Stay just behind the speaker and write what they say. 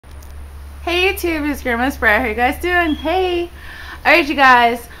Hey YouTube, it's Grandma's Brite. How you guys doing? Hey! Alright you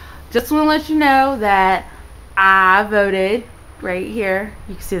guys, just want to let you know that I voted right here.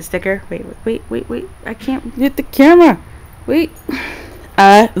 You can see the sticker. Wait. I can't get the camera. Wait.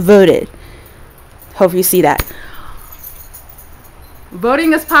 I voted. Hope you see that.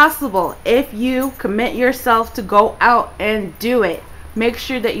 Voting is possible if you commit yourself to go out and do it. Make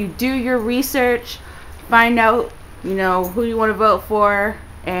sure that you do your research, find out, who you want to vote for,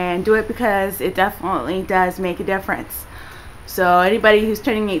 and do it because it definitely does make a difference. So anybody who's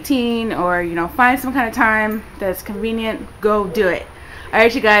turning 18 or find some kind of time that's convenient, go do it.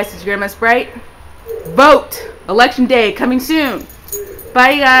 Alright you guys, it's Grandma's Brite. Vote! Election day coming soon.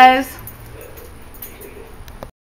 Bye you guys.